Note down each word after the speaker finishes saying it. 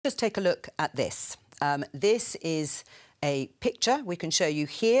Just take a look at this. This is a picture we can show you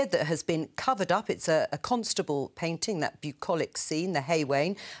here that has been covered up. It's a constable painting, that bucolic scene, the Hay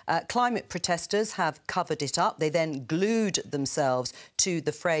Wain. Climate protesters have covered it up. They then glued themselves to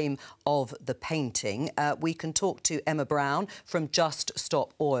the frame of the painting. We can talk to Emma Brown from Just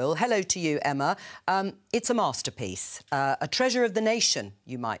Stop Oil. Hello to you, Emma. It's a masterpiece, a treasure of the nation,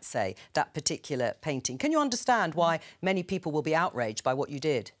 you might say, that particular painting. Can you understand why many people will be outraged by what you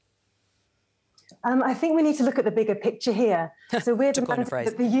did? I think we need to look at the bigger picture here. So we're demanding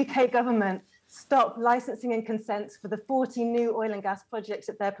that the UK government stop licensing and consents for the 40 new oil and gas projects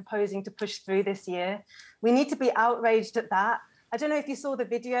that they're proposing to push through this year. We need to be outraged at that. I don't know if you saw the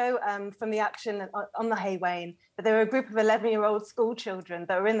video from the action on the Hay Wain, but there were a group of 11-year-old school children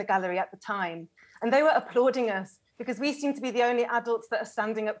that were in the gallery at the time, and they were applauding us because we seem to be the only adults that are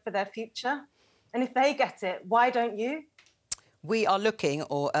standing up for their future. And if they get it, why don't you? We are looking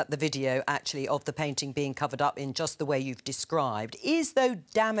at the video, actually, of the painting being covered up in just the way you've described. Is, though,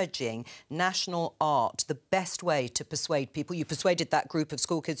 damaging national art the best way to persuade people? You persuaded that group of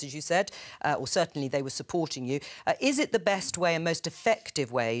school kids, as you said, or certainly they were supporting you. Is it the best way and most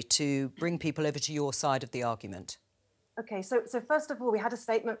effective way to bring people over to your side of the argument? OK, so first of all, we had a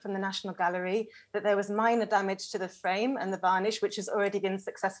statement from the National Gallery that there was minor damage to the frame and the varnish, which has already been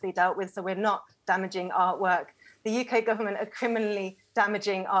successfully dealt with, so we're not damaging artwork. The UK government are criminally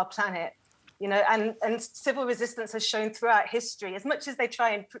damaging our planet, you know, and civil resistance has shown throughout history, as much as they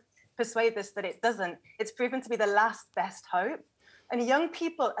try and persuade us that it doesn't, it's proven to be the last best hope. And young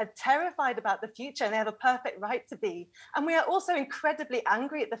people are terrified about the future, and they have a perfect right to be. And we are also incredibly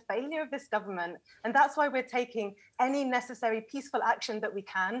angry at the failure of this government. And that's why we're taking any necessary peaceful action that we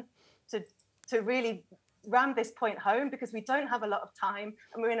can to really ram this point home, because we don't have a lot of time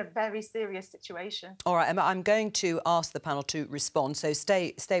and we're in a very serious situation. All right, Emma, I'm going to ask the panel to respond, so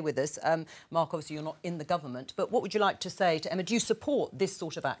stay with us. Mark, obviously you're not in the government, but what would you like to say to Emma? Do you support this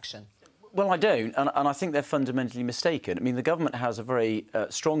sort of action? Well, I don't, and I think they're fundamentally mistaken. I mean, the government has a very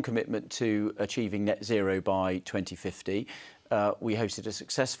strong commitment to achieving net zero by 2050. We hosted a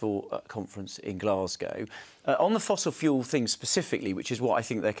successful conference in Glasgow. On the fossil fuel thing specifically, which is what I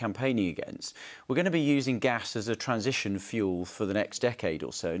think they're campaigning against, we're going to be using gas as a transition fuel for the next decade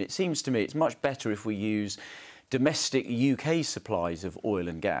or so. And it seems to me it's much better if we use domestic UK supplies of oil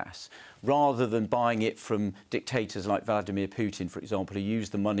and gas, rather than buying it from dictators like Vladimir Putin, for example, who use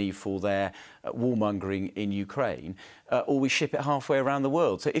the money for their warmongering in Ukraine, or we ship it halfway around the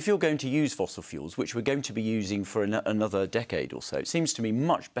world. So if you're going to use fossil fuels, which we're going to be using for another decade or so, it seems to me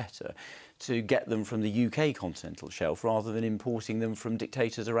much better to get them from the UK continental shelf rather than importing them from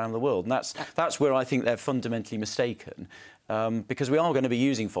dictators around the world. And that's where I think they're fundamentally mistaken, because we are going to be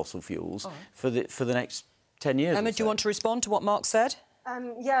using fossil fuels for the next 10 years. Emma, do you want to respond to what Mark said?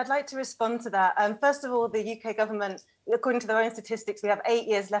 Yeah, I'd like to respond to that. First of all, the UK government, according to their own statistics, we have 8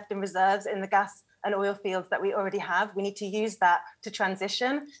 years left in reserves in the gas and oil fields that we already have. We need to use that to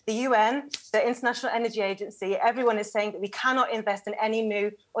transition. The UN, the International Energy Agency, everyone is saying that we cannot invest in any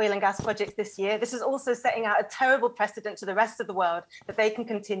new oil and gas projects this year. This is also setting out a terrible precedent to the rest of the world that they can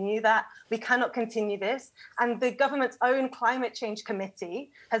continue that. We cannot continue this. And the government's own climate change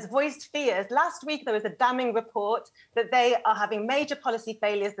committee has voiced fears. Last week, there was a damning report that they are having major policy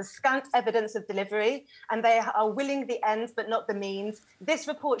failures, the scant evidence of delivery, and they are willing the ends but not the means. This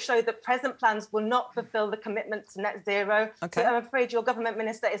report showed that present plans will not fulfil the commitment to net zero. Okay. So I'm afraid your government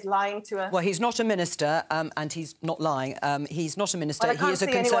minister is lying to us. Well, he's not a minister, and he's not lying. He's not a minister. Well, He's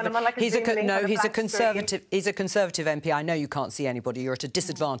a conservative. He's a conservative MP. I know you can't see anybody. You're at a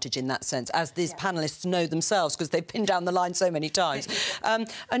disadvantage in that sense, as these panellists know themselves, because they've pinned down the line so many times.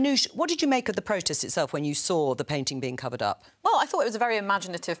 Anoush, what did you make of the protest itself when you saw the painting being covered up? Well, I thought it was a very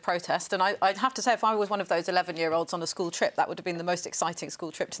imaginative protest, and I'd have to say, if I was one of those 11-year-olds on a school trip, that would have been the most exciting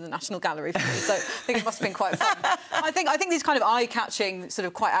school trip to the National Gallery for me. So I think it must have been quite fun. I think these kind of eye-catching, sort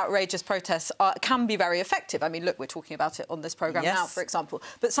of quite outrageous protests can be very effective. I mean, look, we're talking about it on this programme now, for example.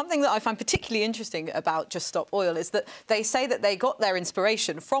 But something that I find particularly interesting about Just Stop Oil is that they say that they got their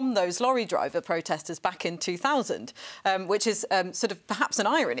inspiration from those lorry driver protesters back in 2000, which is sort of perhaps an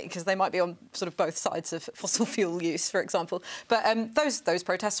irony, because they might be on sort of both sides of fossil fuel use, for example. But those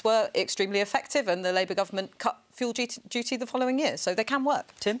protests were extremely effective, and the Labour government cut fuel duty the following year, so they can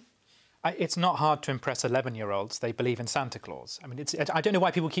work. Tim? It's not hard to impress 11-year-olds. They believe in Santa Claus. I mean, I don't know why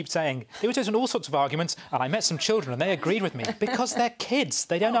people keep saying... They were taking all sorts of arguments, and I met some children and they agreed with me. Because they're kids.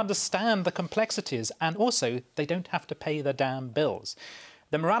 They don't understand the complexities, and also they don't have to pay the damn bills.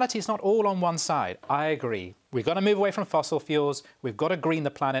 The morality is not all on one side. I agree. We've got to move away from fossil fuels. We've got to green the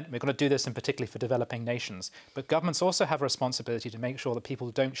planet. We've got to do this, in particularly for developing nations. But governments also have a responsibility to make sure that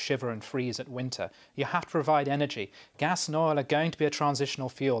people don't shiver and freeze at winter. You have to provide energy. Gas and oil are going to be a transitional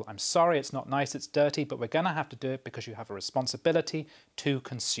fuel. I'm sorry, it's not nice, it's dirty, but we're going to have to do it because you have a responsibility to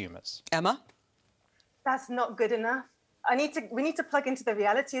consumers. Emma? That's not good enough. We need to plug into the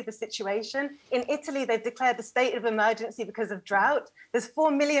reality of the situation. In Italy, they've declared the state of emergency because of drought. There's 4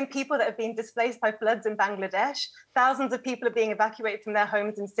 million people that have been displaced by floods in Bangladesh. Thousands of people are being evacuated from their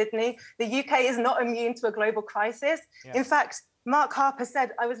homes in Sydney. The UK is not immune to a global crisis. Yeah. In fact, Mark Harper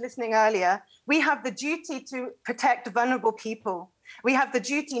said, I was listening earlier, we have the duty to protect vulnerable people. We have the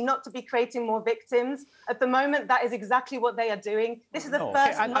duty not to be creating more victims. At the moment, that is exactly what they are doing. This is the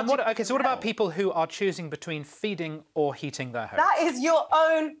first... So what about people who are choosing between feeding or heating their homes? That is your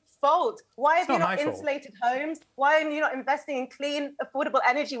own fault. Why have you not insulated homes? Why are you not investing in clean, affordable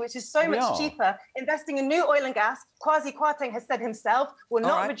energy, which is so much cheaper? Investing in new oil and gas, Kwasi Kwarteng has said himself, will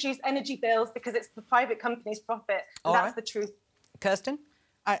not reduce energy bills because it's the private company's profit. And that's the truth. Kirsten?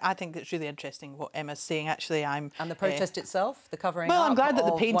 I think it's really interesting what Emma's saying. Actually, and the protest itself, the covering well, up. I'm glad that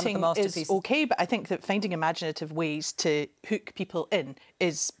the painting is OK, but I think that finding imaginative ways to hook people in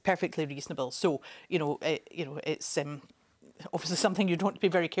is perfectly reasonable. So, it's obviously something you'd want to be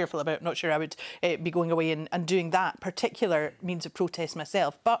very careful about. Not sure I would be going away and doing that particular means of protest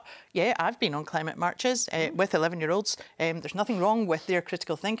myself. But yeah, I've been on climate marches with 11-year-olds. There's nothing wrong with their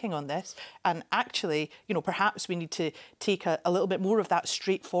critical thinking on this. And actually, perhaps we need to take a little bit more of that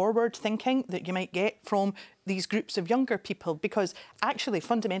straightforward thinking that you might get from these groups of younger people, because actually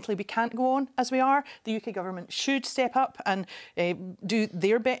fundamentally we can't go on as we are. The UK government should step up and do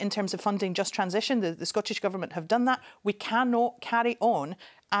their bit in terms of funding just transition. The Scottish government have done that. We cannot carry on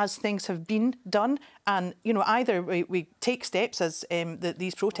as things have been done. And, either we take steps, as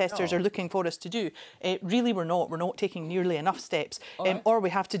these protesters are looking for us to do. Really, we're not taking nearly enough steps. Or we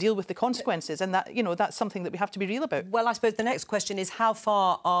have to deal with the consequences. And that, that's something that we have to be real about. Well, I suppose the next question is, how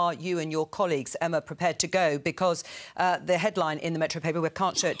far are you and your colleagues, Emma, prepared to go? Because the headline in the Metro paper, we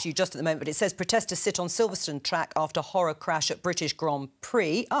can't show it to you just at the moment, but it says protesters sit on Silverstone track after horror crash at British Grand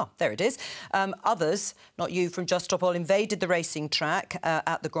Prix. Ah, there it is. Others, not you, from Just Stop Oil, invaded the racing track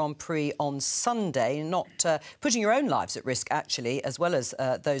at the Grand Prix on Sunday, not putting your own lives at risk, actually, as well as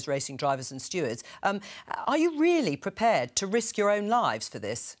those racing drivers and stewards. Are you really prepared to risk your own lives for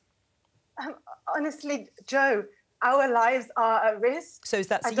this? Honestly, Joe, our lives are at risk. So is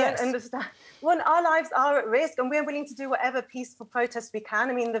that I don't understand. Well, our lives are at risk, and we're willing to do whatever peaceful protest we can.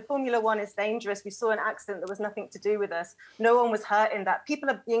 I mean, the Formula One is dangerous. We saw an accident that was nothing to do with us. No one was hurt in that.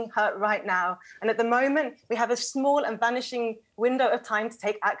 People are being hurt right now. And at the moment, we have a small and vanishing window of time to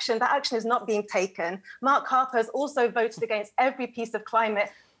take action. That action is not being taken. Mark Harper has also voted against every piece of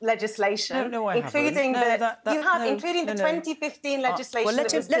climate legislation, including the 2015 legislation. Well,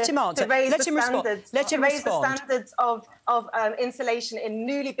 let him answer. Let him respond. Let him raise the standards of insulation in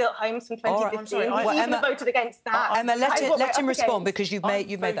newly built homes from 2015. He even voted against that. Emma, let him respond, because you've made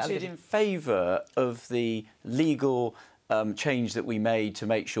that. I voted in favour of the legal change that we made to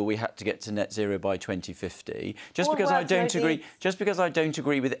make sure we had to get to net zero by 2050. Just because I don't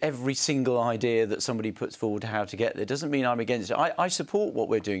agree with every single idea that somebody puts forward to how to get there doesn't mean I'm against it. I support what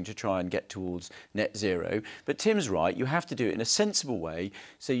we're doing to try and get towards net zero. But Tim's right, you have to do it in a sensible way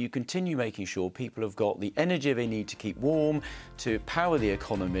so you continue making sure people have got the energy they need to keep warm, to power the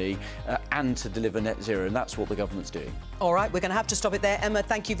economy and to deliver net zero. And that's what the government's doing. All right, we're going to have to stop it there. Emma,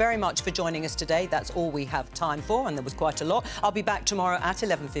 thank you very much for joining us today. That's all we have time for, and there was quite a lot. I'll be back tomorrow at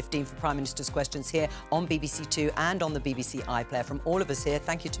 11:15 for Prime Minister's Questions here on BBC Two and on the BBC iPlayer. From all of us here,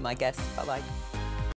 thank you to my guests. Bye-bye.